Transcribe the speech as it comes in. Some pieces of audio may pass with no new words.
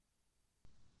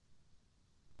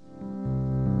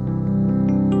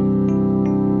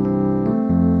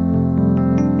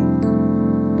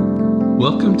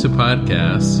Welcome to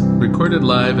podcasts recorded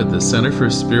live at the Center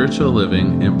for Spiritual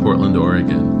Living in Portland,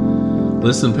 Oregon.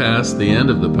 Listen past the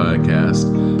end of the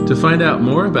podcast to find out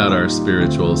more about our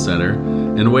spiritual center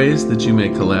and ways that you may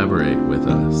collaborate with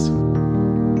us.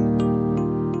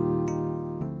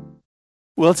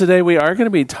 Well, today we are going to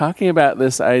be talking about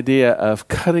this idea of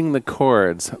cutting the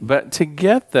cords. But to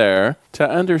get there, to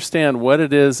understand what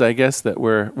it is, I guess, that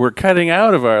we're cutting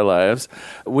out of our lives,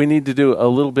 we need to do a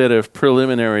little bit of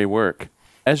preliminary work.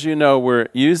 As you know, we're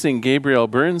using Gabriel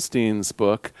Bernstein's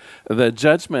book, The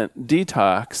Judgment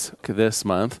Detox, this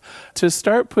month, to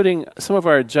start putting some of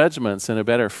our judgments in a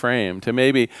better frame, to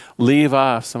maybe leave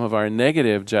off some of our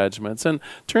negative judgments and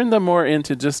turn them more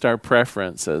into just our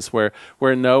preferences, where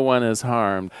no one is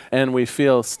harmed, and we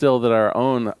feel still that our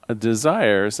own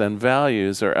desires and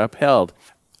values are upheld.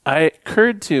 It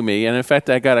occurred to me, and in fact,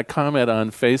 I got a comment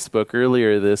on Facebook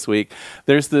earlier this week,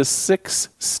 there's this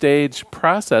 6-stage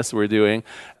process we're doing,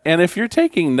 and if you're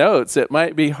taking notes, it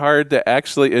might be hard to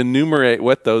actually enumerate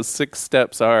what those 6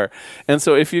 steps are. And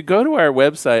so if you go to our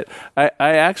website, I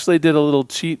actually did a little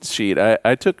cheat sheet.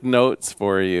 I took notes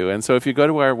for you. And so if you go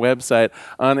to our website,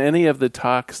 on any of the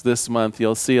talks this month,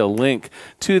 you'll see a link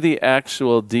to the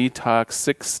actual detox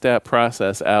 6-step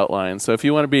process outline. So if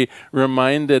you want to be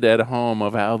reminded at home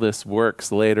of how this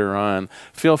works later on,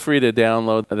 feel free to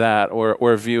download that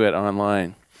or view it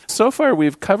online. So far,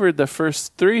 we've covered the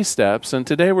first 3 steps, and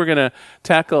today we're going to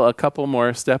tackle a couple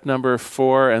more, step number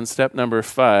 4 and step number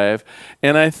 5.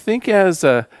 And I think as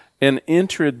an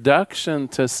introduction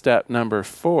to step number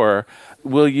 4,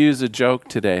 we'll use a joke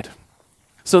today.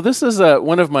 So this is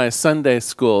one of my Sunday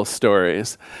school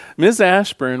stories. Ms.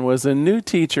 Ashburn was a new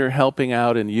teacher helping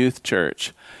out in youth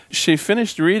church. She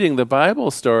finished reading the Bible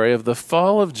story of the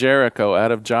fall of Jericho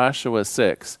out of Joshua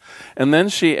 6. And then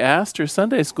she asked her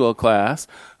Sunday school class,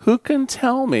 "Who can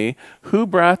tell me who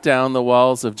brought down the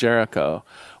walls of Jericho?"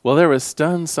 Well, there was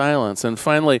stunned silence. And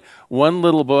finally, one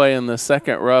little boy in the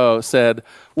second row said,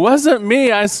 "Wasn't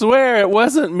me, I swear, it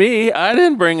wasn't me. I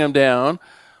didn't bring them down."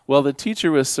 Well, the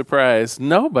teacher was surprised.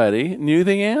 Nobody knew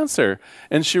the answer.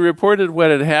 And she reported what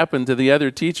had happened to the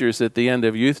other teachers at the end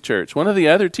of youth church. One of the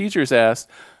other teachers asked,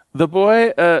 "The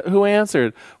boy who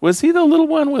answered, was he the little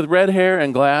one with red hair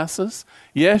and glasses?"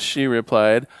 "Yes," she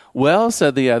replied. "Well,"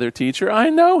 said the other teacher, "I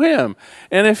know him.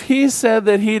 And if he said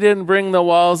that he didn't bring the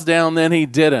walls down, then he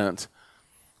didn't."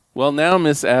 Well, now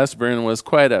Miss Ashburn was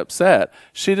quite upset.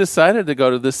 She decided to go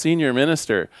to the senior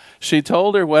minister. She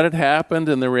told her what had happened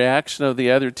and the reaction of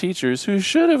the other teachers, who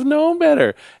should have known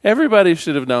better. Everybody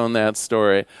should have known that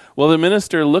story. Well, the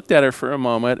minister looked at her for a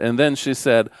moment, and then she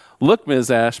said, "Look,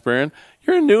 Ms. Ashburn,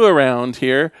 you're new around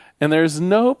here, and there's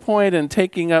no point in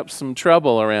taking up some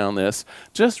trouble around this.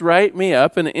 Just write me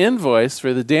up an invoice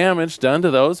for the damage done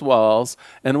to those walls,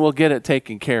 and we'll get it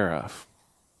taken care of."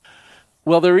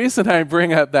 Well, the reason I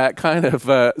bring up that kind of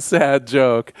sad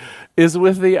joke is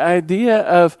with the idea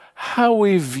of how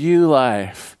we view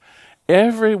life.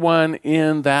 Everyone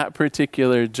in that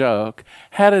particular joke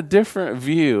had a different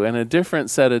view and a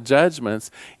different set of judgments,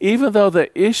 even though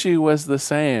the issue was the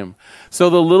same.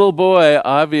 So the little boy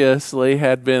obviously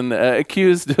had been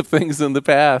accused of things in the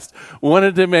past,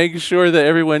 wanted to make sure that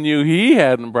everyone knew he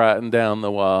hadn't brought down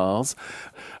the walls.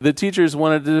 The teachers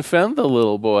wanted to defend the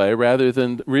little boy rather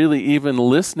than really even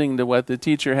listening to what the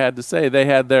teacher had to say. They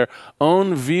had their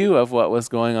own view of what was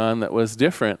going on that was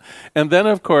different. And then,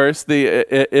 of course, the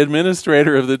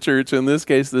administrator of the church, in this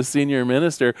case, the senior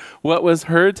minister, what was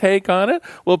her take on it?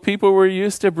 Well, people were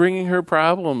used to bringing her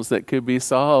problems that could be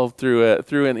solved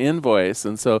through an invoice.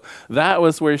 And so that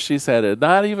was where she's headed.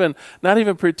 Not even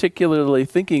particularly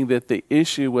thinking that the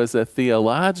issue was a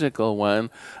theological one,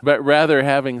 but rather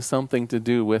having something to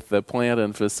do with the plant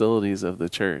and facilities of the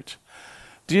church.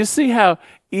 Do you see how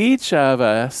each of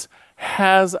us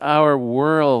has our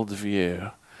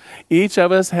worldview? Each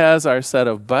of us has our set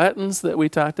of buttons that we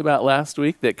talked about last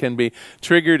week that can be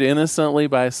triggered innocently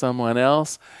by someone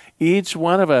else. Each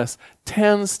one of us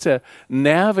tends to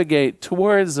navigate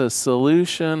towards a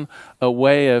solution, a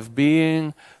way of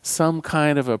being, some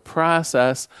kind of a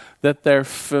process that they're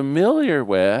familiar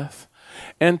with.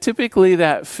 And typically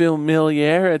that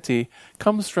familiarity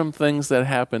comes from things that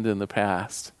happened in the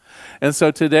past. And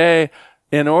so today,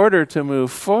 in order to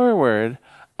move forward,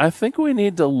 I think we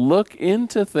need to look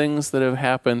into things that have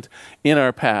happened in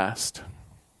our past.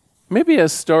 Maybe a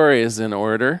story is in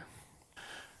order.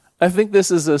 I think this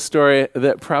is a story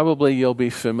that probably you'll be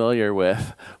familiar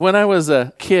with. When I was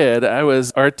a kid, I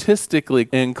was artistically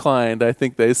inclined, I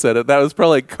think they said it. That was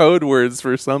probably code words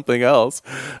for something else.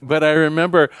 But I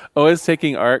remember always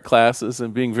taking art classes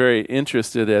and being very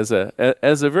interested as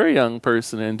a very young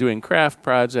person in doing craft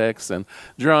projects and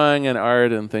drawing and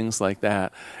art and things like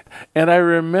that. And I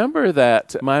remember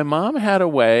that my mom had a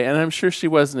way, and I'm sure she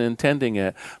wasn't intending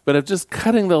it, but of just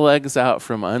cutting the legs out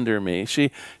from under me. She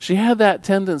had that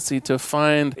tendency to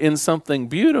find in something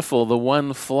beautiful the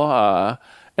one flaw,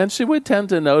 and she would tend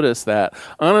to notice that.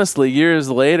 Honestly, years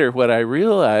later, what I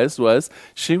realized was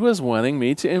she was wanting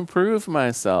me to improve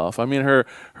myself. I mean,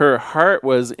 her heart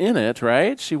was in it,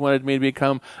 right? She wanted me to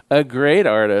become a great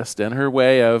artist, and her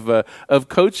way of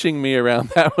coaching me around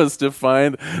that was to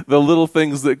find the little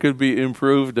things that could be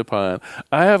improved upon.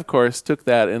 I, of course, took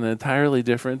that in an entirely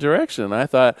different direction. I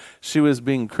thought she was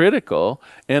being critical,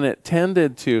 and it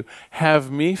tended to have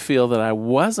me feel that I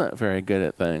wasn't very good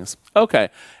at things. Okay.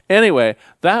 Anyway,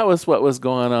 that was what was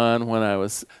going on when I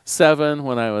was 7,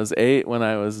 when I was 8, when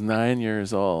I was 9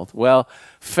 years old. Well,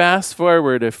 fast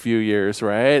forward a few years,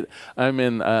 right? I'm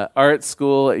in art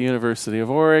school at University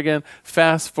of Oregon.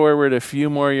 Fast forward a few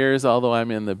more years, although I'm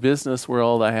in the business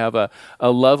world, I have a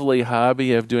lovely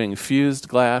hobby of doing fused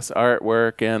glass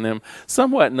artwork, and am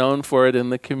somewhat known for it in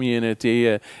the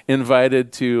community,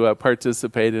 invited to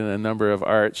participate in a number of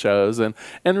art shows, and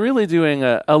really doing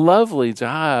a lovely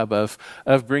job of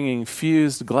bringing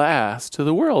fused glass to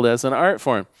the world as an art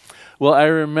form. Well, I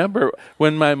remember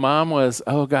when my mom was,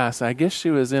 I guess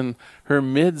she was in her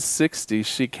mid-60s,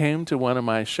 she came to one of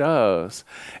my shows.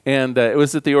 And it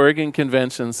was at the Oregon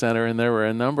Convention Center, and there were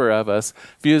a number of us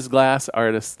fused glass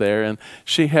artists there. And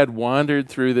she had wandered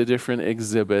through the different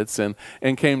exhibits and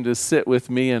came to sit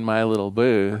with me in my little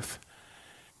booth.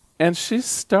 And she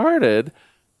started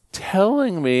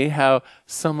telling me how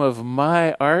some of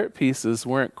my art pieces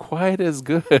weren't quite as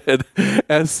good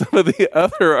as some of the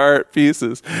other art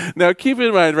pieces. Now, keep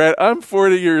in mind, right? I'm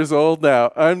 40 years old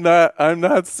now. I'm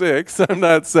not 6. I'm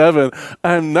not 7.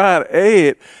 I'm not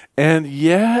 8. And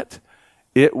yet,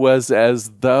 it was as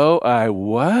though I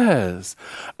was.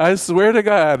 I swear to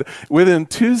God, within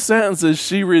 2 sentences,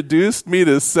 she reduced me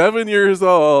to 7 years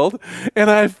old, and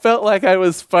I felt like I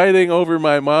was fighting over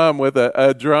my mom with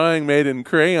a drawing made in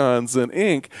crayons and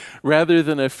ink rather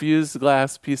than a fused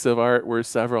glass piece of art worth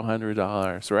several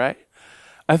 $100s, right?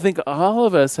 I think all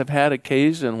of us have had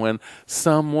occasion when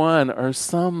someone or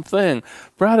something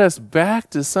brought us back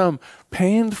to some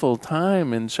painful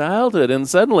time in childhood, and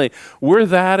suddenly we're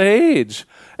that age,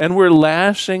 and we're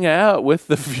lashing out with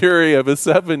the fury of a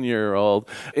 7-year-old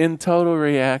in total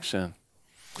reaction.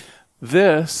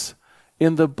 This,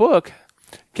 in the book,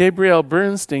 Gabrielle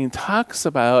Bernstein talks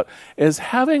about as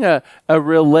having a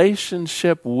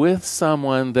relationship with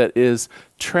someone that is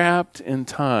trapped in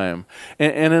time.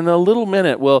 And in a little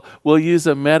minute, we'll use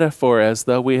a metaphor as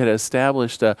though we had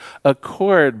established a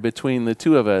cord between the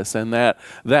two of us, and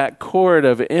that cord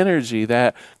of energy,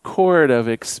 that cord of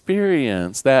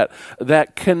experience, that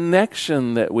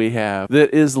connection that we have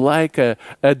that is like a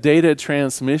data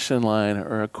transmission line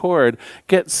or a cord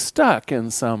gets stuck in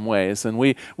some ways. And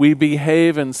we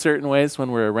behave in certain ways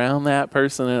when we're around that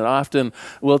person, and it often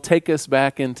will take us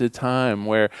back into time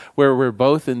where we're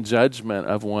both in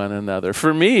judgment of one another.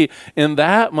 For me, in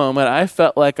that moment, I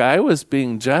felt like I was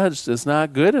being judged as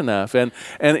not good enough. And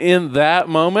in that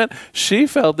moment, she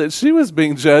felt that she was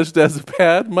being judged as a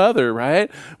bad mother, right?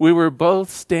 We were both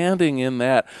standing in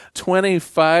that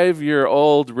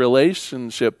 25-year-old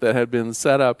relationship that had been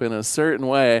set up in a certain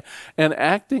way and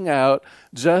acting out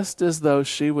just as though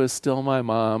she was still my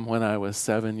mom when I was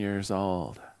 7 years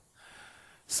old.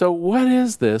 So what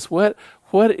is this? What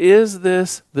is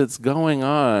this that's going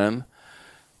on?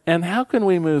 And how can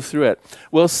we move through it?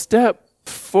 Well, step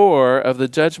 4 of the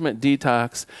judgment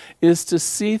detox is to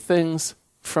see things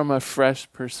from a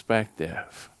fresh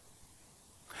perspective.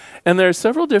 And there are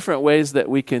several different ways that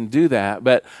we can do that,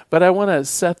 but I want to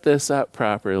set this up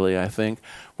properly, I think.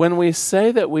 When we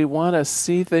say that we want to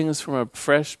see things from a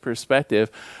fresh perspective,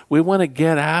 we want to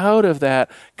get out of that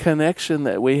connection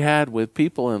that we had with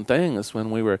people and things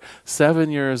when we were 7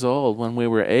 years old, when we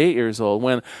were 8 years old,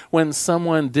 when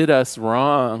someone did us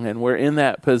wrong and we're in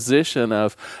that position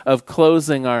of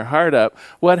closing our heart up.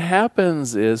 What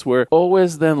happens is we're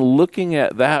always then looking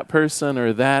at that person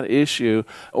or that issue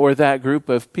or that group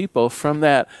of people from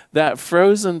that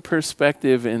frozen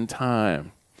perspective in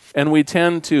time. And we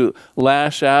tend to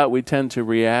lash out, we tend to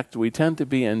react, we tend to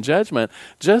be in judgment,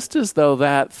 just as though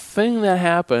that thing that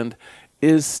happened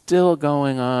is still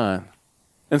going on.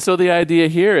 And so the idea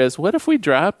here is, what if we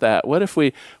drop that? What if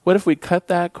we cut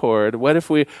that cord? What if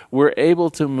we were able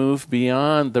to move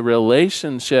beyond the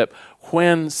relationship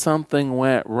when something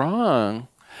went wrong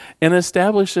and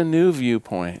establish a new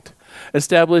viewpoint?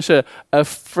 Establish a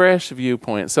fresh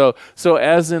viewpoint. So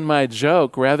as in my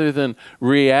joke, rather than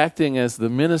reacting as the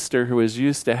minister who was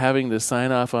used to having to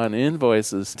sign off on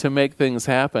invoices to make things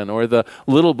happen, or the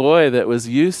little boy that was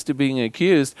used to being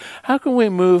accused, how can we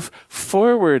move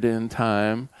forward in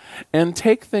time and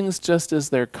take things just as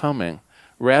they're coming,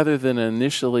 rather than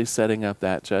initially setting up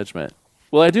that judgment?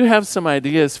 Well, I do have some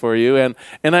ideas for you, and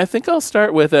I think I'll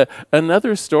start with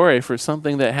another story for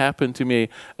something that happened to me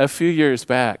a few years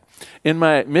back. In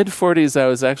my mid-40s, I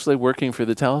was actually working for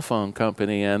the telephone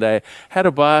company, and I had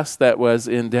a boss that was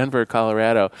in Denver,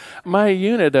 Colorado. My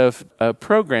unit of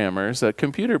programmers,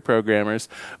 computer programmers,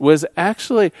 was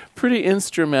actually pretty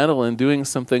instrumental in doing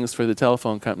some things for the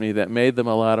telephone company that made them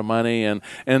a lot of money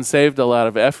and saved a lot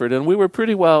of effort, and we were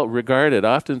pretty well regarded.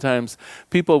 Oftentimes,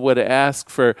 people would ask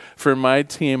for my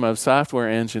team of software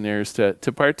engineers to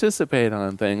participate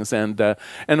on things, and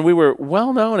we were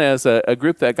well known as a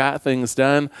group that got things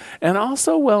done, and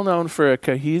also well known for a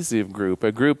cohesive group,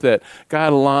 a group that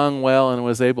got along well and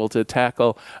was able to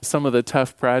tackle some of the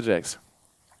tough projects.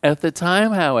 At the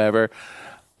time, however,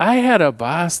 I had a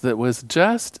boss that was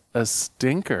just a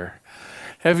stinker.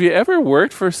 Have you ever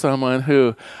worked for someone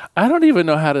who, I don't even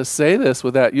know how to say this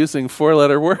without using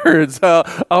four-letter words,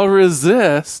 I'll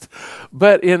resist,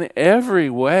 but in every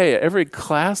way, every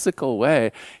classical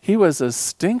way, he was a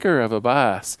stinker of a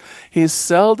boss. He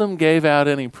seldom gave out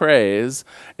any praise,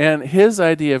 and his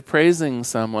idea of praising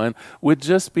someone would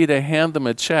just be to hand them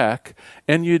a check,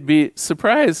 and you'd be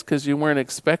surprised because you weren't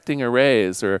expecting a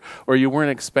raise or you weren't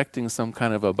expecting some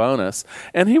kind of a bonus,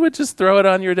 and he would just throw it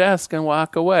on your desk and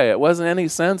walk away. It wasn't any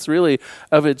sense really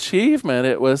of achievement.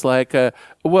 It was like,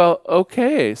 well,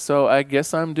 okay, so I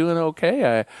guess I'm doing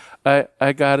okay.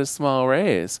 I got a small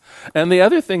raise. And the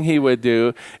other thing he would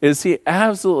do is he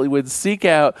absolutely would seek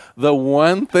out the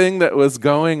one thing that was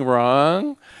going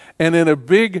wrong, and in a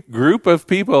big group of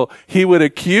people, he would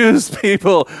accuse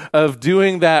people of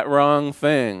doing that wrong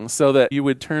thing so that you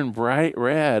would turn bright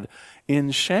red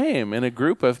in shame in a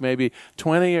group of maybe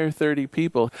 20 or 30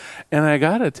 people. And I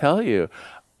got to tell you,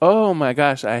 oh my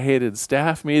gosh, I hated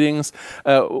staff meetings.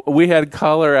 We had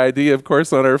caller ID, of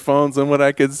course, on our phones, and when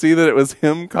I could see that it was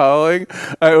him calling,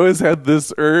 I always had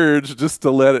this urge just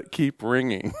to let it keep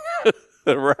ringing.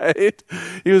 Right?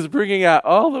 He was bringing out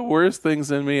all the worst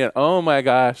things in me, and oh my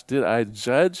gosh, did I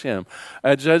judge him.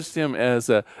 I judged him as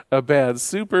a bad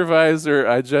supervisor.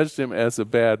 I judged him as a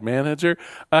bad manager.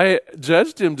 I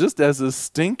judged him just as a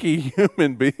stinky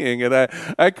human being, and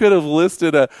I could have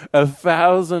listed a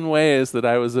 1,000 ways that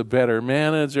I was a better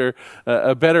manager,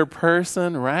 a better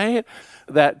person, right?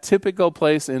 That typical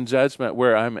place in judgment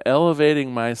where I'm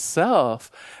elevating myself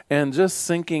and just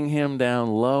sinking him down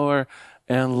lower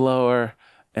and lower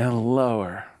and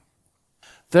lower.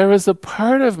 There was a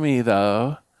part of me,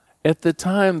 though, at the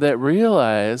time that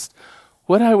realized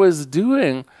what I was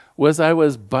doing was I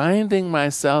was binding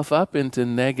myself up into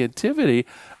negativity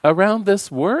around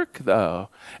this work, though.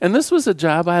 And this was a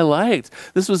job I liked.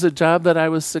 This was a job that I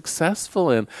was successful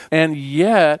in. And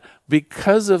yet,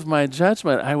 because of my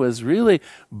judgment, I was really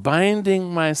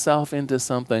binding myself into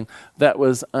something that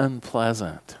was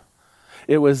unpleasant.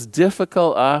 It was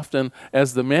difficult often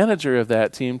as the manager of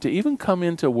that team to even come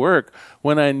into work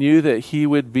when I knew that he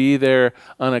would be there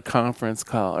on a conference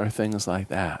call or things like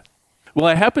that. Well,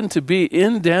 I happened to be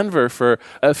in Denver for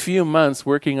a few months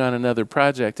working on another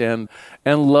project, and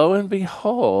lo and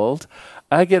behold,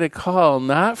 I get a call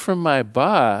not from my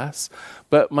boss,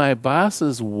 but my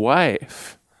boss's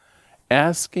wife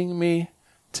asking me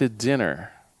to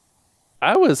dinner.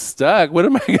 I was stuck. What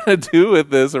am I going to do with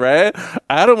this, right?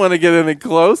 I don't want to get any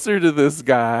closer to this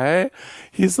guy.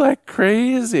 He's like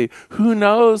crazy. Who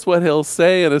knows what he'll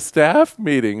say in a staff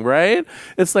meeting, right?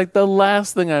 It's like the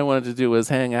last thing I wanted to do was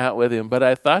hang out with him. But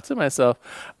I thought to myself,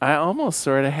 I almost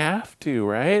sort of have to,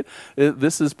 right?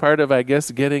 This is part of, I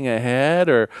guess, getting ahead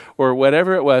or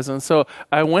whatever it was. And so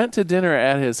I went to dinner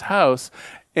at his house.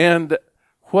 And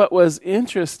what was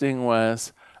interesting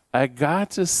was I got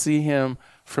to see him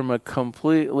from a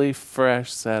completely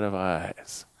fresh set of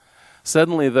eyes.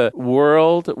 Suddenly the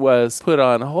world was put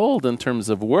on hold in terms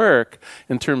of work,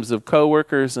 in terms of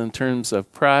coworkers, in terms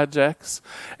of projects.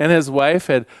 And his wife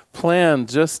had planned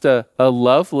just a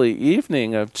lovely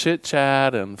evening of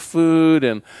chit-chat and food,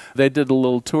 and they did a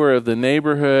little tour of the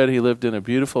neighborhood. He lived in a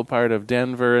beautiful part of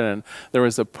Denver, and there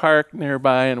was a park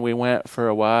nearby, and we went for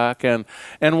a walk. And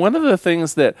one of the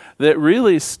things that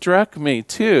really struck me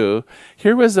too,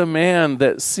 Here was a man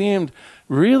that seemed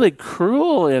really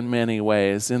cruel in many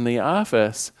ways in the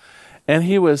office. And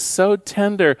he was so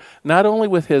tender, not only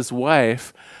with his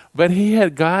wife, but he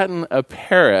had gotten a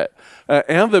parrot.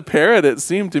 And the parrot, it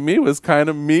seemed to me, was kind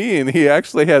of mean. He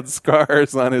actually had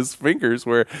scars on his fingers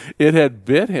where it had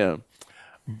bit him.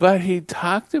 But he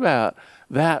talked about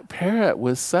that parrot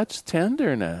with such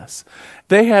tenderness.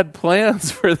 They had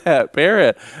plans for that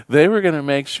parrot. They were going to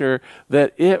make sure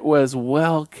that it was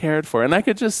well cared for. And I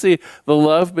could just see the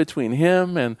love between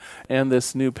him and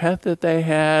this new pet that they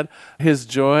had, his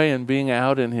joy in being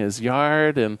out in his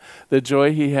yard and the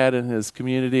joy he had in his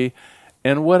community.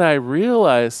 And what I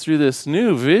realized through this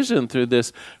new vision, through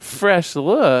this fresh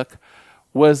look,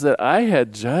 was that I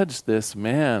had judged this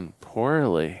man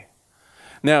poorly.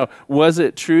 Now, was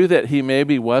it true that he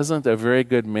maybe wasn't a very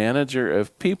good manager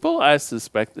of people? I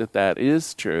suspect that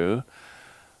is true.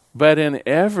 But in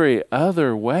every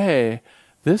other way,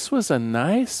 this was a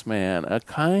nice man, a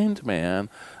kind man,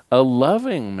 a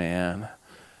loving man.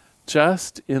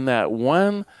 Just in that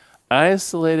one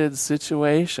isolated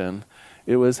situation,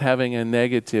 it was having a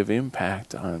negative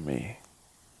impact on me.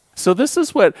 So this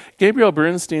is what Gabriel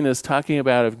Bernstein is talking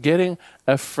about, of getting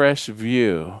a fresh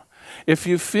view. If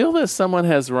you feel that someone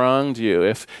has wronged you,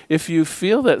 if you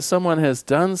feel that someone has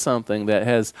done something that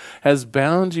has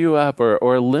bound you up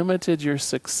or limited your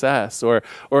success or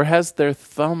has their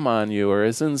thumb on you or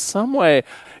is in some way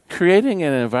creating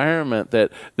an environment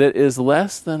that is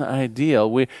less than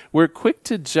ideal, we're quick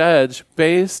to judge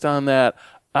based on that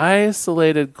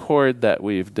isolated cord that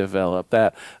we've developed,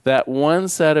 that one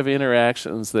set of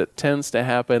interactions that tends to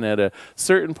happen at a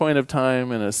certain point of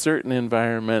time in a certain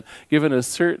environment, given a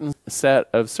certain set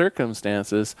of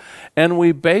circumstances, and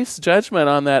we base judgment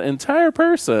on that entire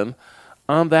person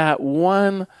on that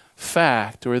one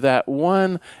fact or that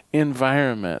one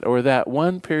environment or that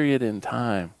one period in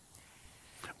time.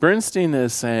 Bernstein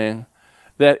is saying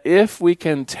that if we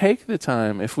can take the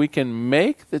time, if we can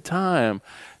make the time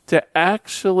to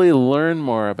actually learn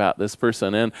more about this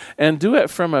person and do it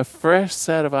from a fresh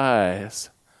set of eyes,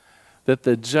 that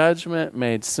the judgment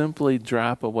may simply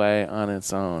drop away on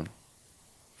its own.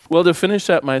 Well, to finish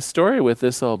up my story with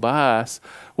this old boss,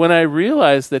 when I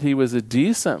realized that he was a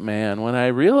decent man, when I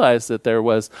realized that there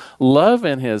was love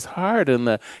in his heart and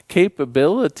the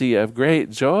capability of great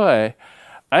joy,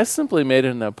 I simply made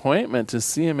an appointment to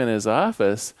see him in his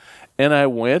office, and I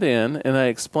went in and I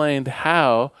explained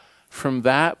how, from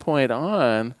that point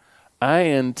on, I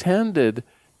intended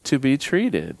to be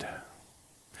treated.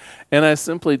 And I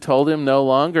simply told him no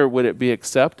longer would it be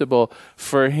acceptable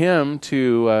for him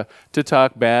to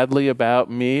talk badly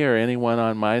about me or anyone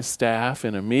on my staff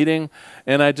in a meeting.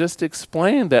 And I just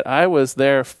explained that I was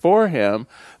there for him,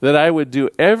 that I would do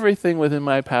everything within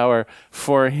my power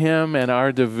for him and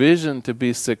our division to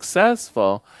be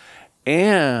successful.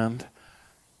 And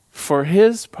for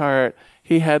his part,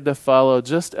 he had to follow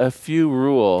just a few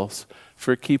rules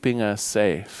for keeping us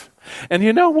safe. And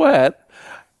you know what?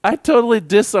 I totally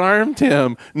disarmed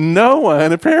him. No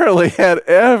one apparently had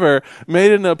ever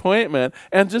made an appointment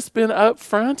and just been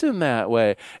upfront in that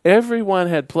way. Everyone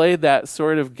had played that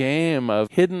sort of game of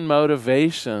hidden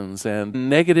motivations and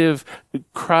negative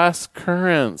cross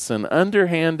currents and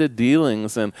underhanded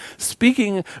dealings and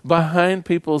speaking behind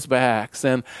people's backs.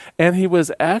 And he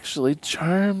was actually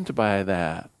charmed by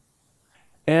that.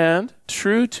 And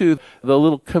true to the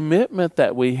little commitment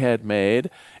that we had made,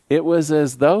 it was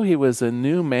as though he was a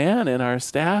new man in our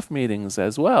staff meetings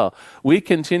as well. We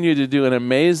continued to do an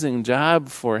amazing job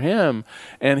for him,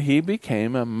 and he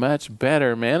became a much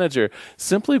better manager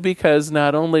simply because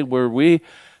not only were we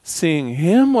seeing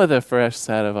him with a fresh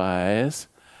set of eyes,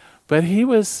 but he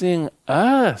was seeing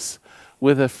us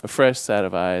with a fresh set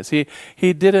of eyes.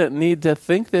 He didn't need to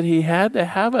think that he had to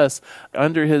have us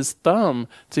under his thumb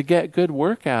to get good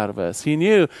work out of us. He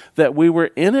knew that we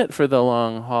were in it for the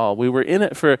long haul. We were in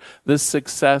it for the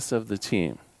success of the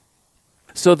team.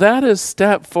 So that is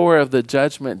step 4 of the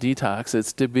judgment detox.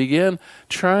 It's to begin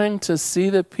trying to see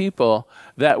the people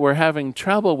that we're having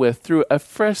trouble with through a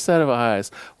fresh set of eyes.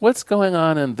 What's going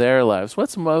on in their lives?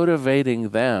 What's motivating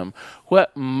them?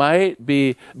 What might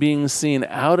be being seen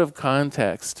out of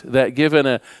context that, given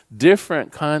a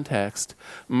different context,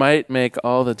 might make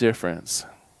all the difference?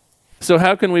 So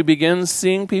how can we begin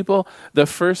seeing people the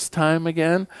first time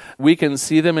again? We can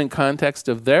see them in context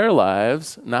of their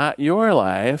lives, not your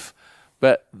life,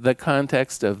 but the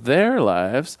context of their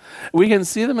lives. We can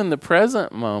see them in the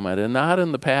present moment and not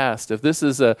in the past. If this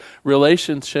is a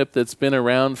relationship that's been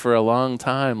around for a long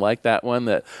time, like that one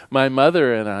that my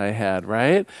mother and I had,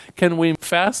 right? Can we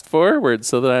fast forward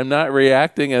so that I'm not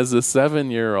reacting as a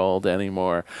 7-year-old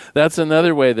anymore? That's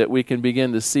another way that we can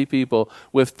begin to see people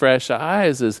with fresh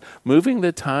eyes, is moving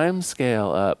the time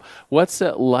scale up. What's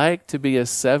it like to be a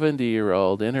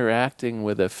 70-year-old interacting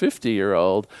with a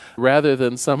 50-year-old rather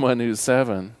than someone who's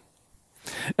 7?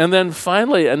 And then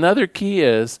finally, another key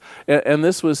is, and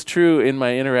this was true in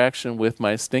my interaction with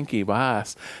my stinky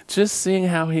boss, just seeing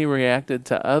how he reacted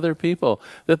to other people,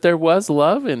 that there was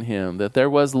love in him, that there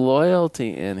was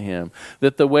loyalty in him,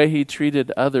 that the way he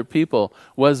treated other people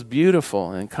was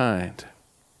beautiful and kind.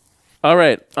 All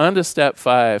right, on to step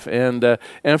 5. And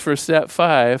for step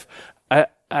 5,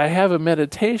 I have a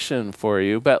meditation for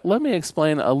you, but let me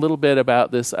explain a little bit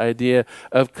about this idea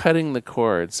of cutting the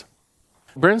cords.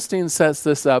 Bernstein sets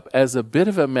this up as a bit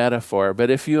of a metaphor, but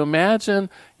if you imagine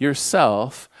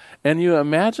yourself and you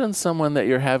imagine someone that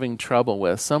you're having trouble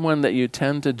with, someone that you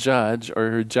tend to judge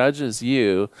or who judges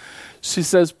you, she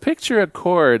says, picture a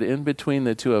cord in between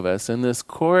the two of us, and this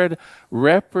cord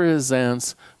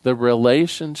represents the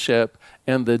relationship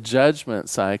and the judgment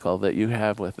cycle that you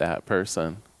have with that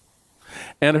person.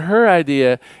 And her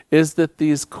idea is that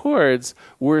these cords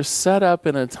were set up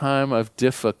in a time of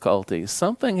difficulty.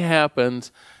 Something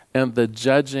happened and the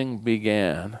judging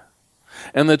began.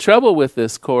 And the trouble with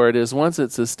this cord is once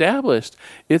it's established,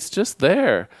 it's just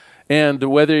there. And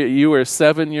whether you were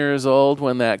 7 years old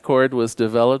when that cord was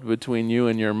developed between you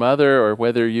and your mother, or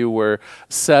whether you were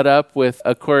set up with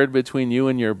a cord between you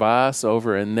and your boss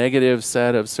over a negative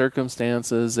set of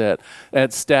circumstances at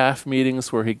staff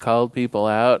meetings where he called people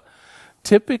out,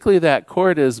 typically that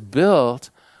cord is built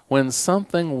when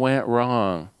something went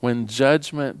wrong, when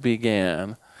judgment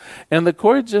began. And the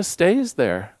cord just stays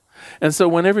there. And so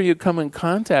whenever you come in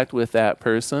contact with that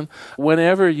person,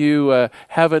 whenever you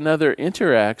have another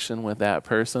interaction with that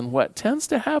person, what tends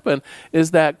to happen is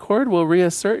that cord will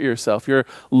reassert yourself. You're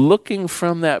looking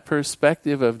from that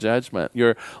perspective of judgment.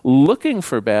 You're looking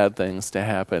for bad things to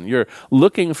happen. You're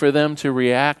looking for them to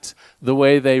react the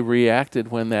way they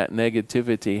reacted when that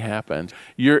negativity happened.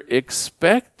 You're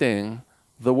expecting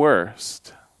the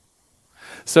worst.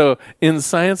 So in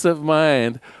Science of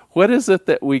Mind, what is it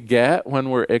that we get when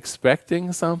we're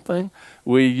expecting something?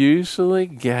 We usually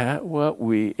get what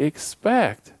we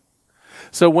expect.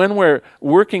 So when we're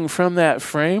working from that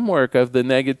framework of the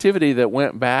negativity that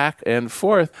went back and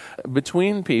forth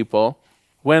between people,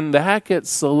 when that gets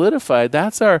solidified,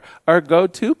 that's our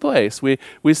go-to place. We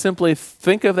simply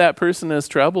think of that person as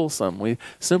troublesome. We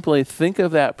simply think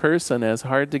of that person as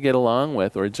hard to get along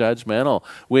with or judgmental.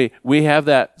 We have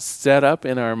that set up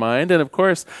in our mind. And of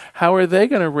course, how are they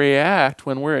going to react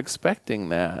when we're expecting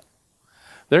that?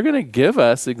 They're going to give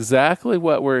us exactly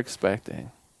what we're expecting.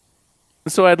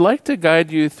 So I'd like to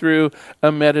guide you through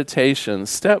a meditation.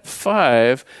 Step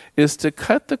 5 is to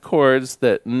cut the cords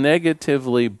that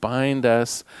negatively bind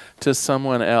us to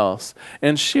someone else.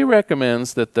 And she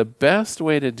recommends that the best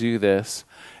way to do this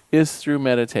is through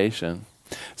meditation.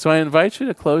 So I invite you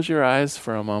to close your eyes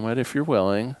for a moment if you're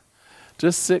willing.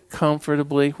 Just sit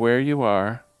comfortably where you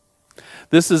are.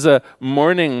 This is a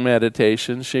morning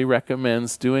meditation. She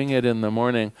recommends doing it in the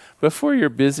morning before your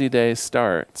busy day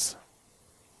starts.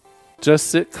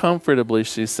 Just sit comfortably,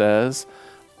 she says.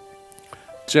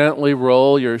 Gently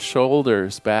roll your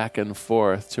shoulders back and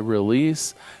forth to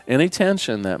release any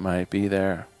tension that might be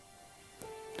there.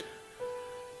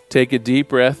 Take a deep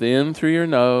breath in through your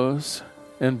nose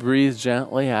and breathe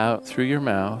gently out through your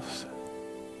mouth.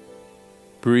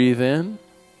 Breathe in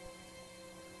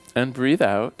and breathe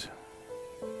out.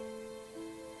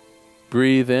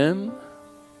 Breathe in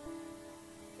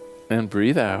and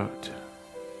breathe out.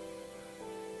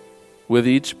 With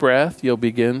each breath, you'll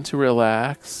begin to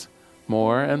relax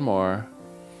more and more.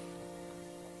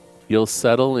 You'll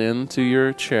settle into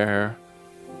your chair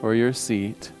or your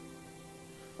seat.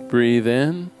 Breathe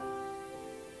in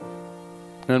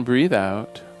and breathe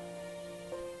out.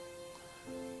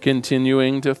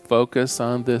 Continuing to focus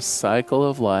on this cycle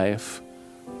of life,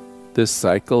 this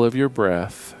cycle of your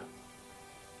breath.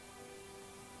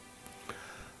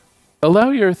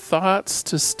 Allow your thoughts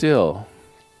to still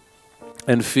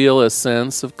and feel a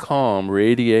sense of calm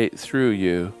radiate through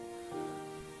you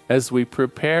as we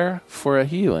prepare for a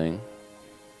healing.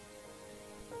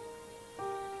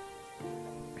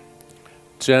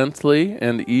 Gently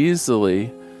and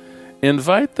easily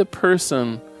invite the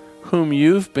person whom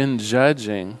you've been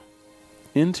judging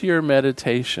into your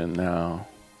meditation now.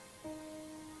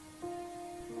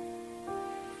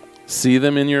 See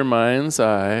them in your mind's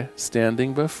eye,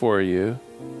 standing before you.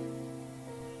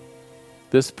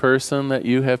 This person that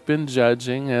you have been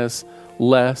judging as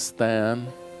less than.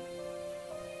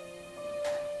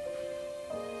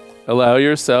 Allow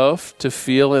yourself to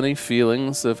feel any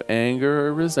feelings of anger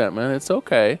or resentment. It's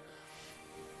okay.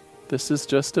 This is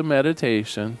just a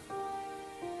meditation.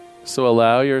 So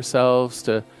allow yourselves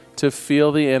to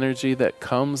feel the energy that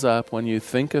comes up when you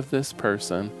think of this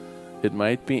person. It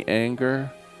might be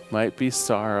anger, might be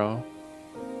sorrow,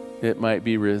 it might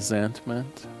be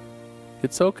resentment.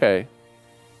 It's okay.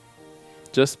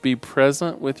 Just be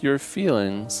present with your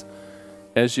feelings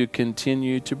as you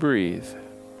continue to breathe.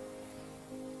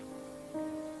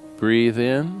 Breathe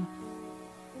in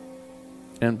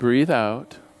and breathe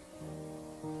out.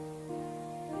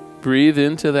 Breathe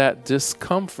into that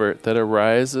discomfort that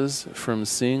arises from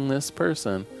seeing this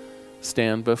person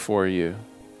stand before you.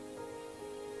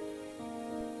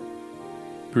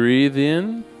 Breathe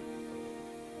in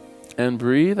and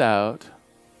breathe out.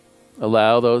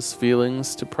 Allow those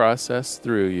feelings to process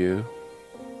through you.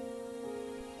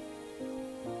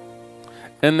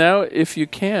 And now, if you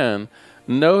can,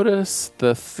 notice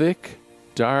the thick,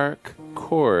 dark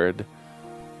cord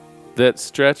that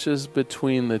stretches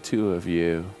between the two of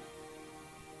you.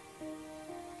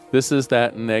 This is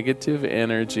that negative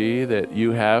energy that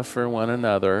you have for one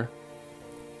another.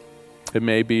 It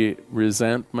may be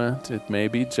resentment, it may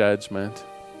be judgment.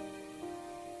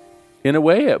 In a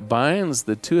way, it binds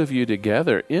the two of you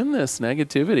together. In this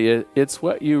negativity, it's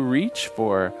what you reach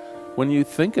for when you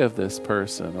think of this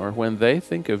person or when they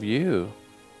think of you.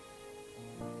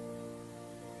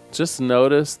 Just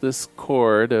notice this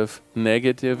cord of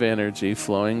negative energy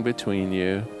flowing between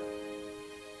you.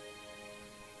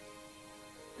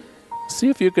 See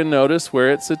if you can notice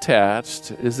where it's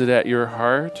attached. Is it at your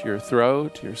heart, your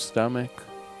throat, your stomach?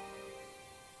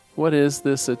 What is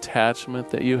this attachment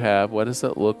that you have? What does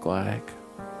it look like?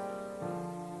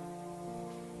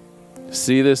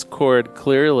 See this cord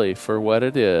clearly for what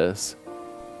it is,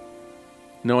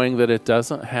 knowing that it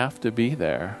doesn't have to be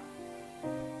there.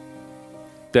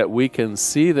 That we can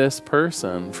see this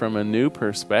person from a new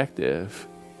perspective.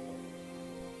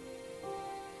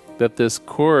 That this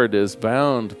cord is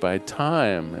bound by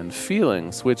time and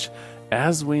feelings, which,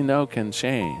 as we know, can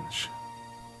change.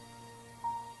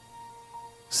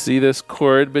 See this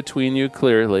cord between you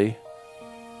clearly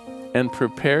and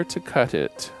prepare to cut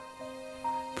it.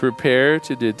 Prepare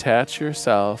to detach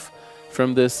yourself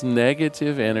from this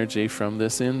negative energy, from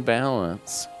this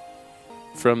imbalance,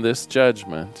 from this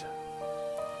judgment.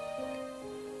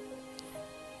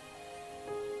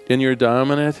 In your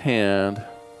dominant hand,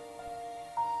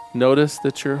 notice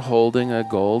that you're holding a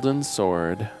golden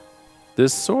sword.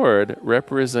 This sword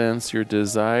represents your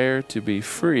desire to be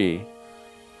free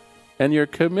and your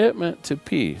commitment to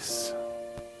peace.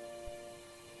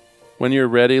 When you're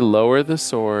ready, lower the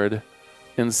sword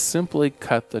and simply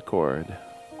cut the cord.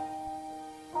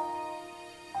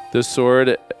 The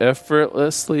sword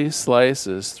effortlessly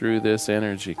slices through this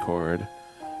energy cord,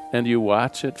 and you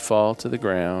watch it fall to the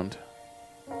ground.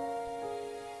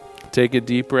 Take a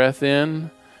deep breath in,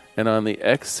 and on the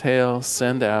exhale,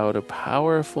 send out a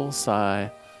powerful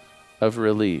sigh of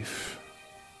relief.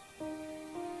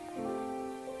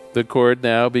 The cord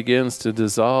now begins to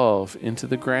dissolve into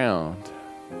the ground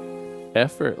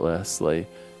effortlessly.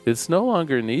 It's no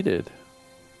longer needed.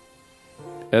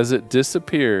 As it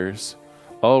disappears,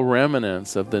 all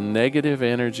remnants of the negative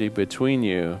energy between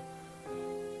you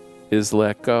is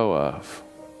let go of.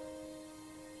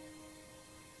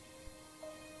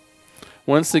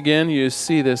 Once again, you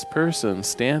see this person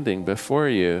standing before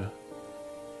you,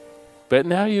 but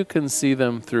now you can see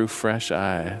them through fresh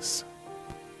eyes.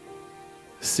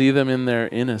 See them in their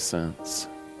innocence.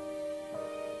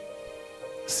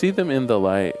 See them in the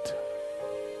light.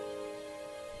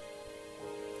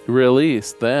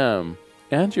 Release them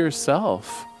and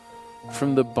yourself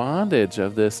from the bondage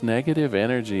of this negative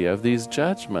energy, of these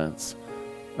judgments,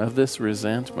 of this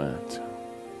resentment.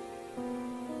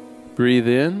 Breathe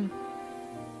in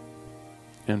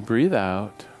and breathe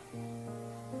out.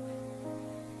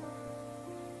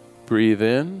 Breathe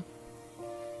in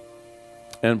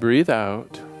and breathe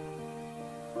out.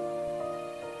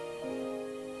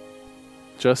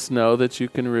 Just know that you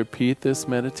can repeat this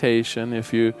meditation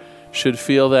if you should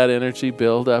feel that energy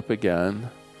build up again.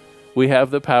 We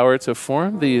have the power to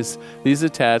form these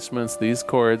attachments, these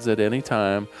cords at any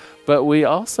time, but we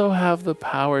also have the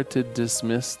power to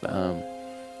dismiss them,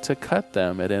 to cut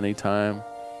them at any time,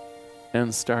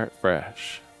 and start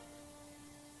fresh.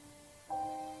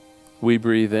 We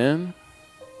breathe in,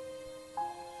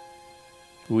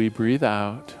 we breathe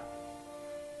out,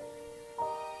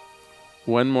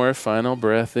 One more final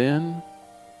breath in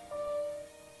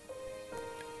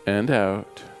and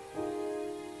out.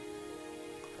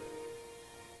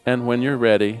 And when you're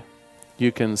ready,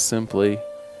 you can simply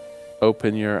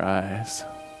open your eyes.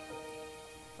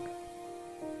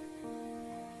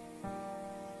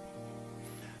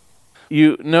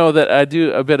 You know that I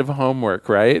do a bit of homework,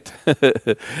 right?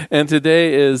 And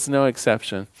today is no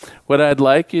exception. What I'd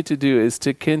like you to do is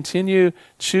to continue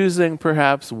choosing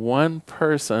perhaps one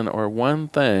person or one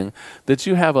thing that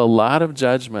you have a lot of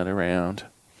judgment around.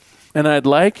 And I'd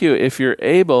like you, if you're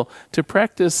able, to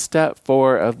practice step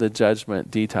 4 of the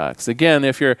judgment detox. Again,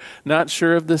 if you're not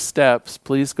sure of the steps,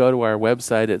 please go to our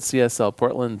website at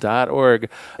cslportland.org.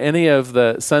 Any of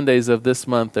the Sundays of this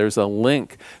month, there's a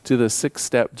link to the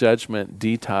 6-step judgment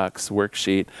detox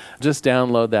worksheet. Just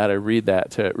download that or read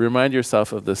that to remind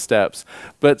yourself of the steps.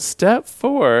 But step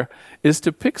 4 is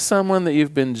to pick someone that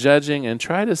you've been judging and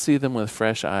try to see them with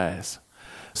fresh eyes.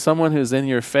 Someone who's in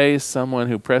your face, someone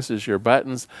who presses your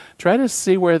buttons. Try to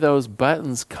see where those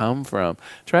buttons come from.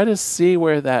 Try to see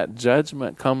where that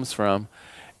judgment comes from,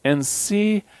 and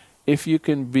see if you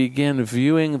can begin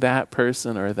viewing that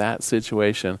person or that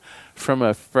situation from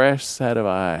a fresh set of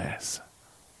eyes.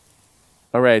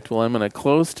 All right, well, I'm going to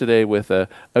close today with a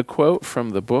quote from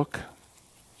the book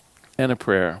and a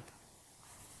prayer.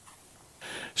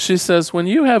 She says, when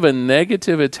you have a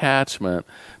negative attachment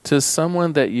to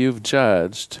someone that you've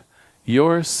judged,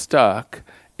 you're stuck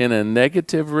in a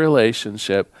negative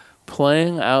relationship,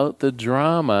 playing out the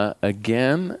drama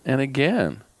again and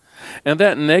again. And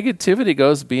that negativity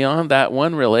goes beyond that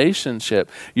one relationship.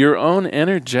 Your own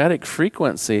energetic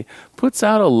frequency puts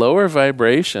out a lower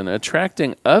vibration,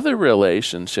 attracting other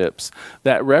relationships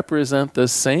that represent the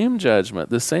same judgment,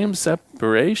 the same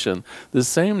separation, the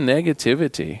same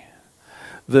negativity.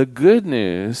 The good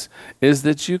news is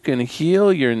that you can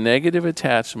heal your negative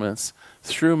attachments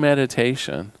through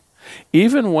meditation.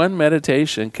 Even one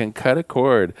meditation can cut a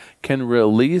cord, can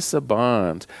release a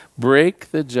bond,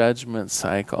 break the judgment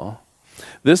cycle.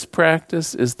 This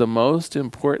practice is the most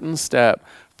important step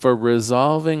for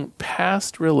resolving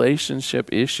past relationship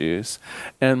issues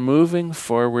and moving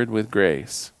forward with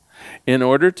grace. In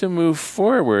order to move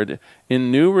forward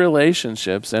in new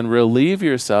relationships and relieve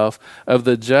yourself of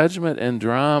the judgment and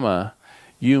drama,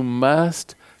 you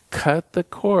must cut the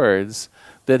cords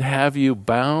that have you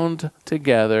bound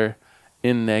together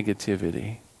in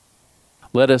negativity.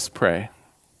 Let us pray.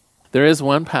 There is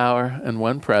one power and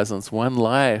one presence, one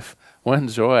life, one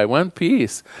joy, one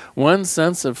peace, one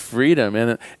sense of freedom.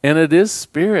 And it is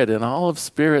Spirit in all of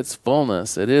Spirit's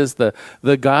fullness. It is the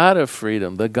God of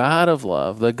freedom, the God of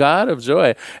love, the God of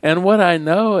joy. And what I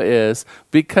know is,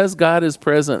 because God is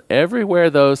present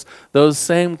everywhere, those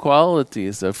same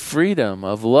qualities of freedom,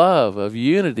 of love, of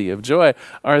unity, of joy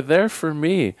are there for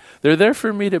me. They're there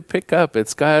for me to pick up.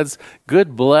 It's God's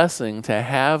good blessing to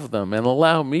have them and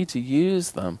allow me to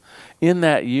use them in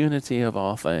that unity of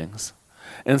all things.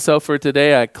 And so for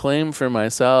today, I claim for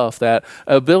myself that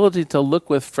ability to look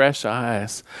with fresh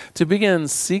eyes, to begin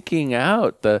seeking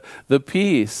out the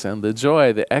peace and the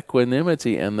joy, the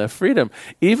equanimity and the freedom,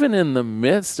 even in the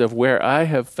midst of where I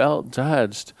have felt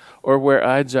judged or where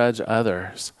I judge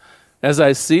others. As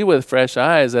I see with fresh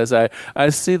eyes, as I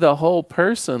see the whole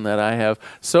person that I have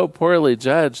so poorly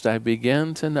judged, I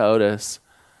begin to notice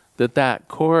that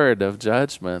cord of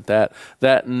judgment,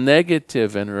 that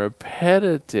negative and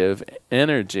repetitive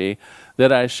energy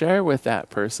that I share with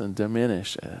that person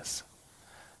diminishes.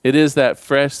 It is that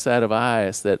fresh set of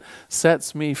eyes that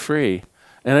sets me free.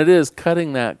 And it is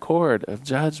cutting that cord of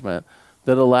judgment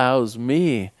that allows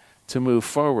me to move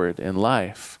forward in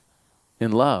life,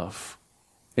 in love,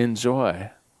 in joy,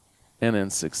 and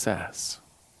in success.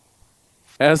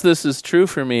 As this is true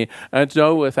for me, I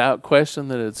know without question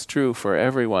that it's true for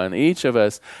everyone. Each of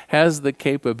us has the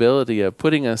capability of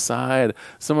putting aside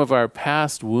some of our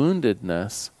past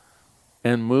woundedness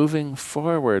and moving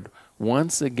forward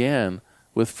once again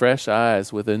with fresh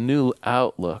eyes, with a new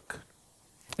outlook.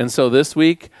 And so this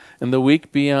week and the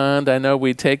week beyond, I know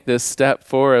we take this step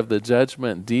 4 of the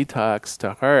judgment detox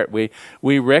to heart.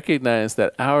 We recognize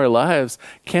that our lives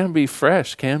can be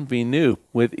fresh, can be new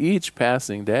with each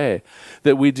passing day,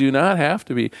 that we do not have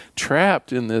to be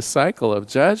trapped in this cycle of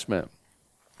judgment,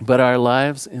 but our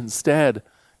lives instead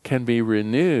can be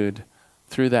renewed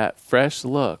through that fresh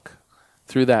look,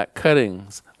 through that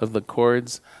cuttings of the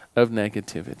cords of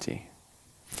negativity.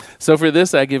 So for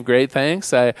this, I give great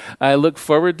thanks. I look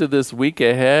forward to this week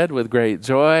ahead with great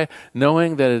joy,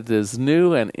 knowing that it is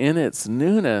new, and in its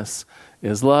newness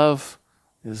is love,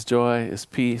 is joy, is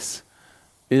peace,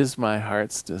 is my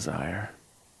heart's desire.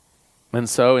 And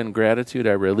so in gratitude,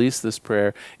 I release this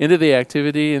prayer into the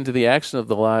activity, into the action of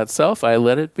the law itself. I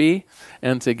let it be.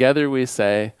 And together we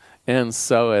say, and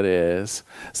so it is.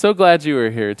 So glad you were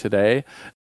here today.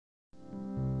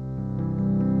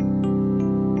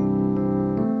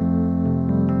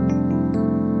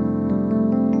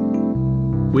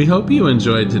 We hope you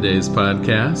enjoyed today's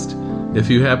podcast. If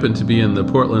you happen to be in the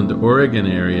Portland, Oregon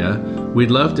area, we'd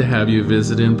love to have you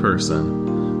visit in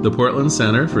person. The Portland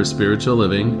Center for Spiritual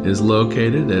Living is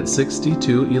located at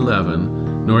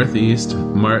 6211 Northeast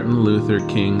Martin Luther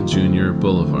King Jr.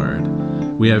 Boulevard.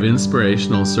 We have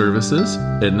inspirational services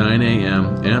at 9 a.m.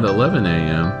 and 11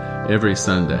 a.m. every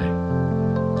Sunday.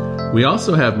 We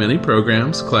also have many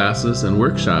programs, classes, and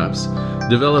workshops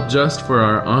developed just for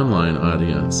our online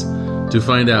audience. To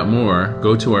find out more,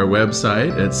 go to our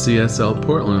website at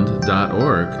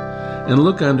cslportland.org and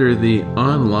look under the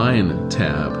Online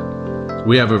tab.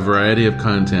 We have a variety of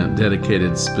content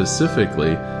dedicated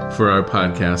specifically for our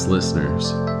podcast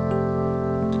listeners.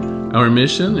 Our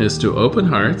mission is to open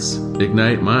hearts,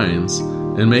 ignite minds,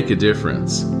 and make a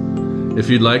difference. If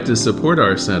you'd like to support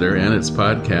our center and its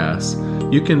podcasts,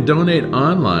 you can donate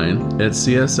online at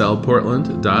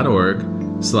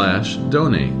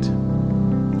cslportland.org/donate.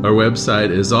 Our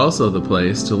website is also the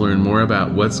place to learn more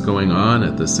about what's going on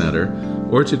at the center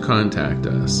or to contact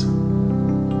us.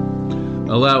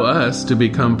 Allow us to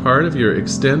become part of your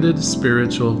extended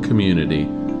spiritual community.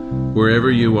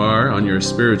 Wherever you are on your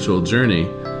spiritual journey,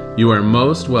 you are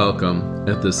most welcome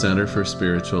at the Center for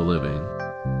Spiritual Living.